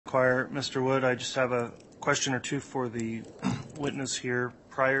inquire. Mr. Wood, I just have a question or two for the witness here.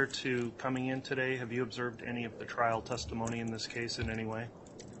 Prior to coming in today, have you observed any of the trial testimony in this case in any way?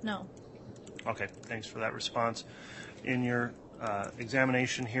 No. Okay, thanks for that response. In your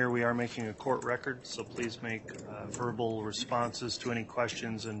examination here, we are making a court record, so please make verbal responses to any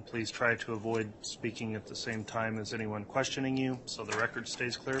questions, and please try to avoid speaking at the same time as anyone questioning you, so the record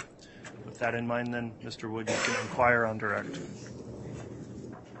stays clear. With that in mind, then, Mr. Wood, you can inquire on direct.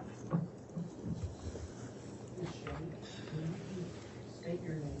 State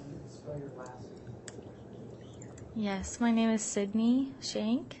your name and spell your last Yes, my name is Sydney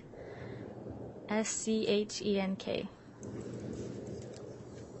Schenk, Schenk.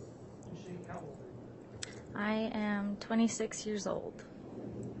 I am 26 years old.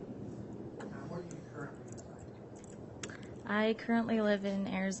 Where do you currently reside? I currently live in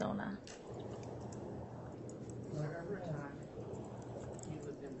Arizona. Was there ever a time you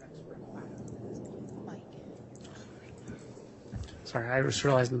lived in Rexburg, Idaho? Sorry, I just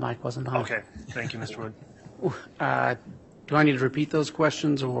realized the mic wasn't on. Okay, thank you, Mr. Wood. Do I need to repeat those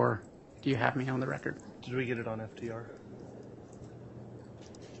questions, or do you have me on the record? Did we get it on FDR?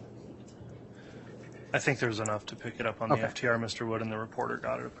 I think there's enough to pick it up on the FTR, Mr. Wood, and the reporter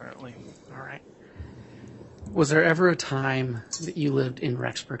got it apparently. All right. Was there ever a time that you lived in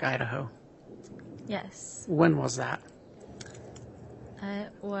Rexburg, Idaho? Yes. When was that?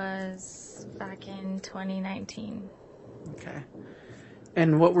 It was back in 2019. Okay.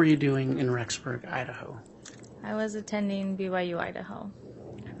 And what were you doing in Rexburg, Idaho? I was attending BYU, Idaho.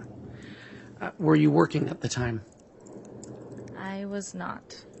 Were you working at the time? I was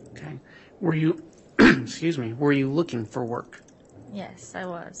not. Okay. Were you, excuse me, were you looking for work? Yes, I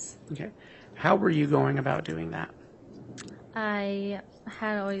was. Okay. How were you going about doing that? I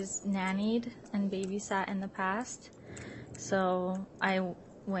had always nannied and babysat in the past, so I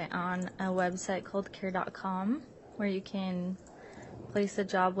went on a website called care.com where you can place a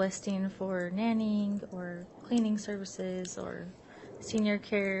job listing for nannying or cleaning services or senior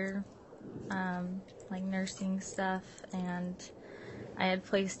care, like nursing stuff, and I had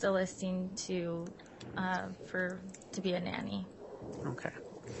placed a listing to be a nanny. Okay.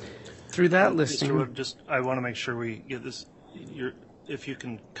 Through that listing, Mr. Wood, I want to make sure we get this. If you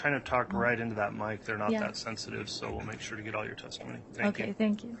can kind of talk right into that mic, they're not that sensitive, so we'll make sure to get all your testimony. Thank you. Okay,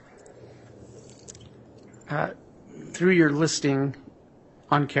 thank you. through your listing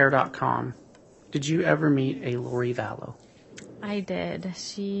on care.com, did you ever meet a Lori Vallow? I did.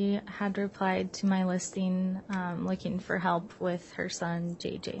 She had replied to my listing looking for help with her son,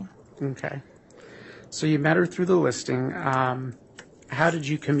 JJ. Okay. So you met her through the listing. How did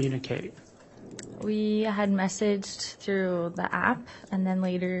you communicate? We had messaged through the app and then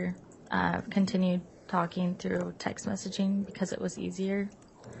later continued talking through text messaging because it was easier.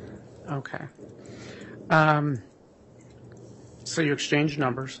 Okay. So you exchanged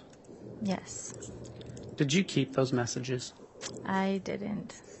numbers. Yes. Did you keep those messages? I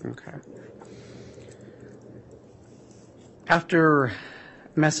didn't. Okay. After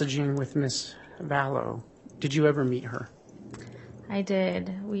messaging with Miss Vallow, did you ever meet her? I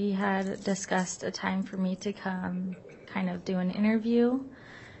did. We had discussed a time for me to come kind of do an interview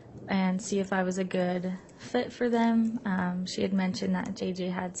and see if I was a good fit for them. She had mentioned that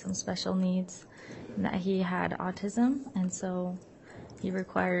JJ had some special needs and that he had autism, and so he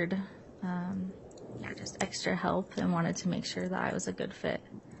required just extra help and wanted to make sure that I was a good fit.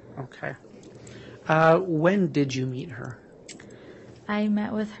 Okay. When did you meet her? I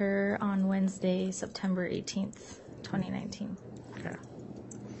met with her on Wednesday, September 18th, 2019. Okay.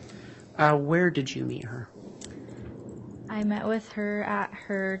 Where did you meet her? I met with her at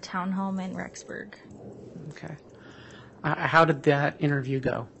her townhome in Rexburg. Okay. How did that interview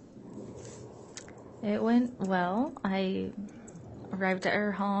go? It went well. I arrived at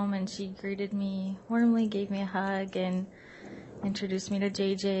her home and she greeted me warmly, gave me a hug, and introduced me to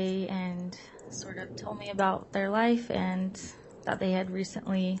JJ and sort of told me about their life and that they had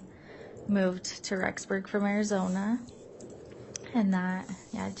recently moved to Rexburg from Arizona, and that,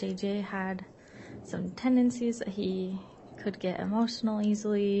 JJ had some tendencies that he could get emotional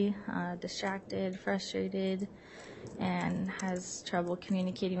easily, distracted, frustrated, and has trouble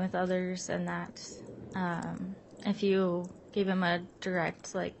communicating with others, and that if you gave him a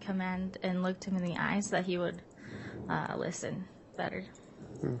direct command and looked him in the eyes, that he would listen better.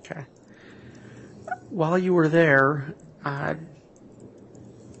 Okay. While you were there,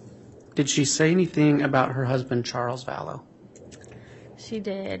 did she say anything about her husband, Charles Vallow? She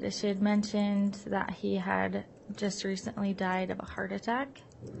did. She had mentioned that he had just recently died of a heart attack,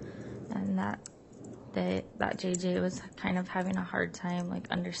 and that that JJ was kind of having a hard time, like,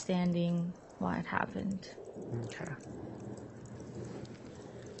 understanding what had happened. Okay.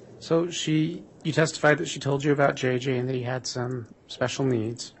 So you testified that she told you about JJ and that he had some special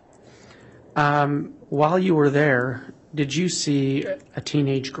needs. While you were there, did you see a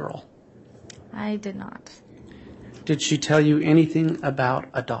teenage girl? I did not. Did she tell you anything about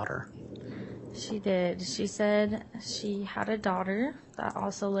a daughter? She did. She said she had a daughter that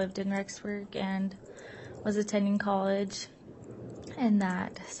also lived in Rexburg and was attending college, and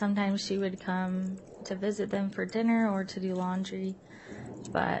that sometimes she would come to visit them for dinner or to do laundry,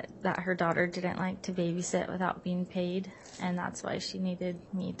 but that her daughter didn't like to babysit without being paid, and that's why she needed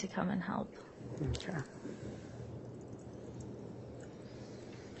me to come and help. Okay.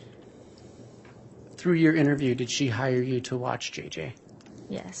 Through your interview, did she hire you to watch JJ?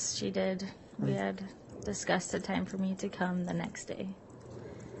 Yes, she did. We had discussed a time for me to come the next day.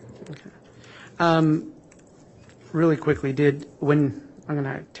 Okay. Really quickly, I'm going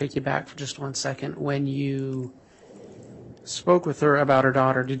to take you back for just 1 second. When you spoke with her about her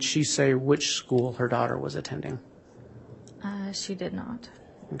daughter, did she say which school her daughter was attending? She did not.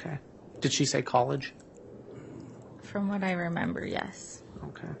 Okay. Did she say college? From what I remember, yes.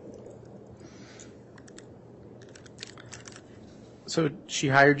 Okay. So she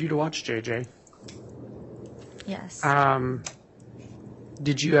hired you to watch JJ. Yes.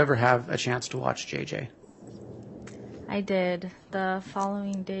 Did you ever have a chance to watch JJ? I did. The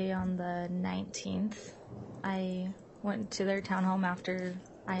following day on the 19th, I went to their townhome after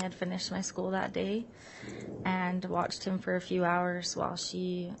I had finished my school that day and watched him for a few hours while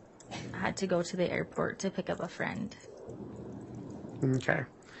she had to go to the airport to pick up a friend. Okay.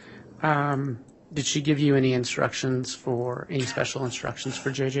 Did she give you any special instructions for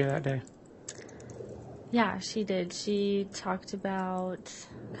JJ that day? Yeah, she did. She talked about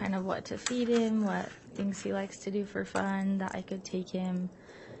kind of what to feed him, what things he likes to do for fun, that I could take him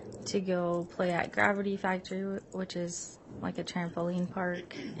to go play at Gravity Factory, which is like a trampoline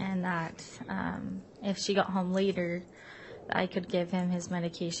park, and that if she got home later, I could give him his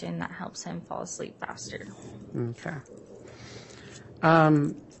medication that helps him fall asleep faster. Okay.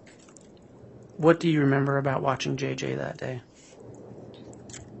 What do you remember about watching JJ that day?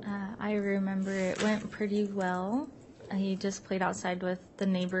 I remember it went pretty well. He just played outside with the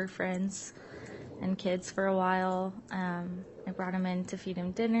neighbor friends and kids for a while. I brought him in to feed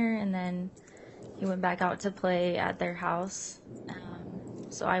him dinner, and then he went back out to play at their house.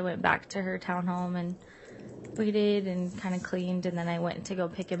 So I went back to her townhome and waited and kind of cleaned, and then I went to go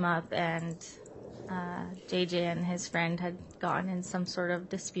pick him up, and JJ and his friend had gotten in some sort of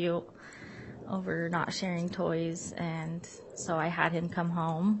dispute over not sharing toys, and so I had him come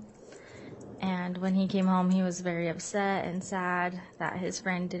home. And when he came home, he was very upset and sad that his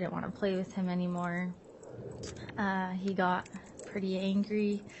friend didn't want to play with him anymore. He got pretty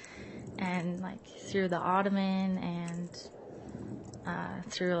angry and like threw the ottoman and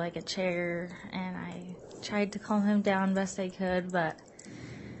threw like a chair, and I tried to calm him down best I could, but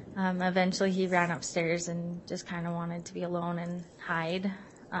eventually he ran upstairs and just kind of wanted to be alone and hide.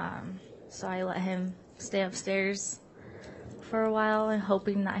 So I let him stay upstairs for a while and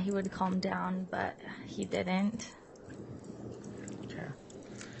hoping that he would calm down, but he didn't. Okay.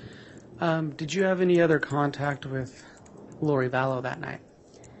 Did you have any other contact with Lori Vallow that night?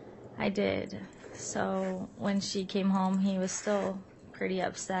 I did. So when she came home, he was still pretty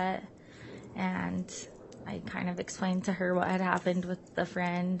upset, and I kind of explained to her what had happened with the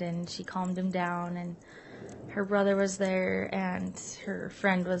friend, and she calmed him down, and her brother was there and her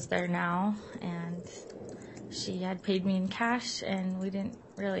friend was there now, and she had paid me in cash, and we didn't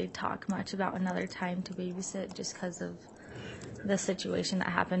really talk much about another time to babysit just because of the situation that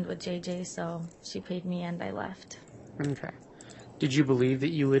happened with JJ, so she paid me and I left. Okay. Did you believe that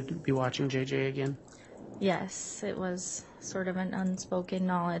you would be watching JJ again? Yes, it was sort of an unspoken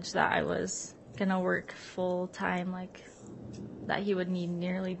knowledge that I was going to work full time, like that he would need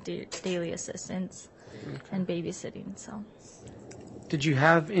nearly daily assistance and babysitting, so. Did you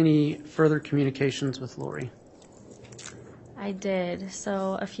have any further communications with Lori? I did.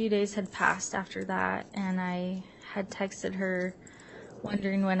 So a few days had passed after that, and I had texted her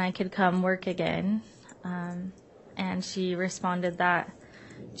wondering when I could come work again. And she responded that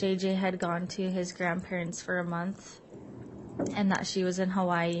JJ had gone to his grandparents for a month, and that she was in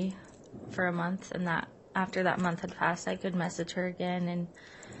Hawaii for a month, and that after that month had passed, I could message her again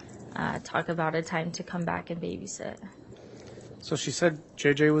and talk about a time to come back and babysit. So she said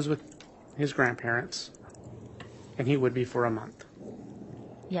JJ was with his grandparents, and he would be for a month.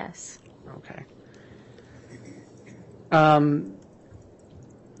 Yes. Okay.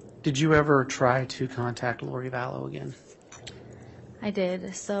 Did you ever try to contact Lori Vallow again? I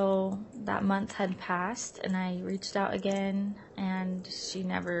did. So that month had passed, and I reached out again, and she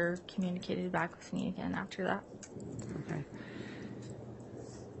never communicated back with me again after that. Okay.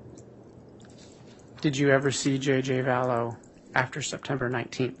 Did you ever see J.J. Vallow after September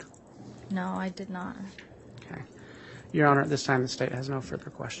 19th? No, I did not. Okay. Your Honor, at this time, the state has no further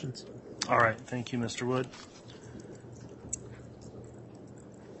questions. All right. Thank you, Mr. Wood.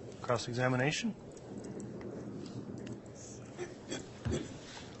 Cross-examination?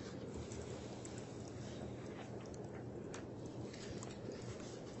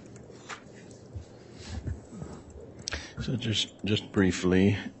 So just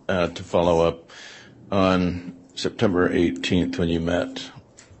briefly, to follow up, on September 18th when you met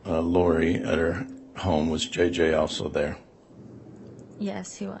Lori at her home, was JJ also there?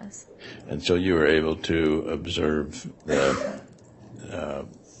 Yes, he was. And so you were able to observe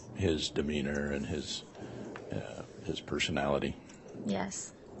his demeanor and his personality?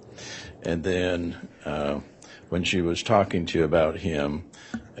 Yes. And then when she was talking to you about him,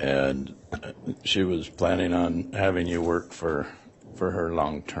 and she was planning on having you work for her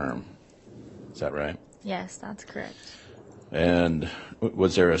long term. Is that right? Yes, that's correct. And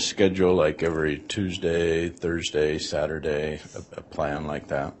was there a schedule like every Tuesday, Thursday, Saturday, a plan like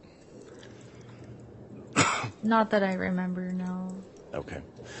that? Not that I remember, no. Okay.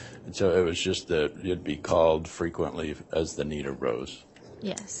 And so it was just that you'd be called frequently as the need arose.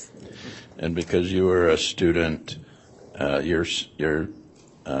 Yes. And because you were a student, your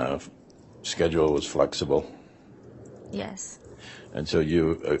schedule was flexible. Yes. And so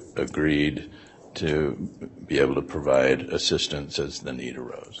you agreed to be able to provide assistance as the need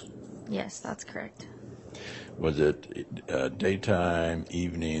arose. Yes, that's correct. Was it daytime,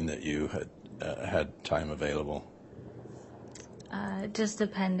 evening that you had time available? It just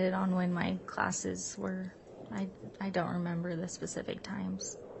depended on when my classes were. I don't remember the specific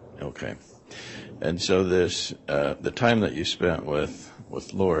times. Okay. And so this, the time that you spent with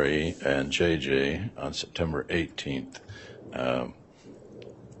Lori and JJ on September 18th,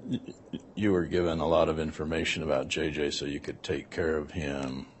 you were given a lot of information about JJ so you could take care of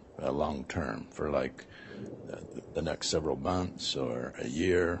him long term for like the next several months or a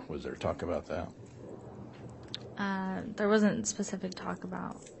year. Was there talk about that? There wasn't specific talk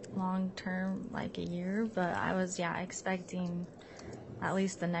about long term, like a year, but I was, expecting at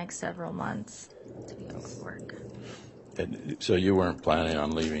least the next several months to be able to work. And so you weren't planning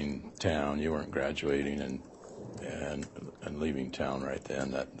on leaving town. You weren't graduating and leaving town right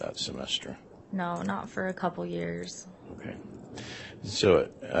then that semester. No, not for a couple years. Okay. So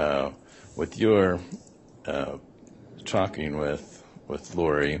with your talking with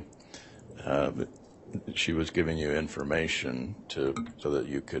Lori, she was giving you information so that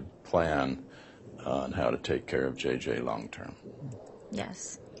you could plan on how to take care of JJ long term.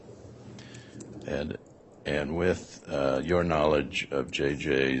 Yes. And with your knowledge of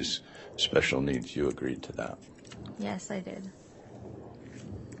JJ's special needs, you agreed to that. Yes, I did.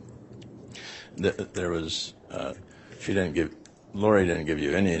 There was Lori didn't give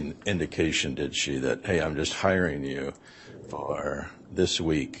you any indication, did she, that, hey, I'm just hiring you for this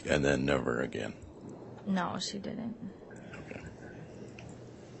week and then never again? No, she didn't. Okay.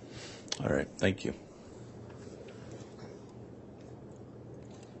 All right. Thank you.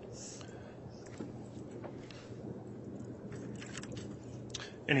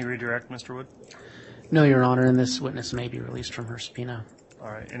 Any redirect, Mr. Wood? No, Your Honor, and this witness may be released from her subpoena.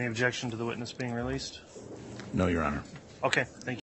 All right. Any objection to the witness being released? No, Your Honor. Okay. Thank you.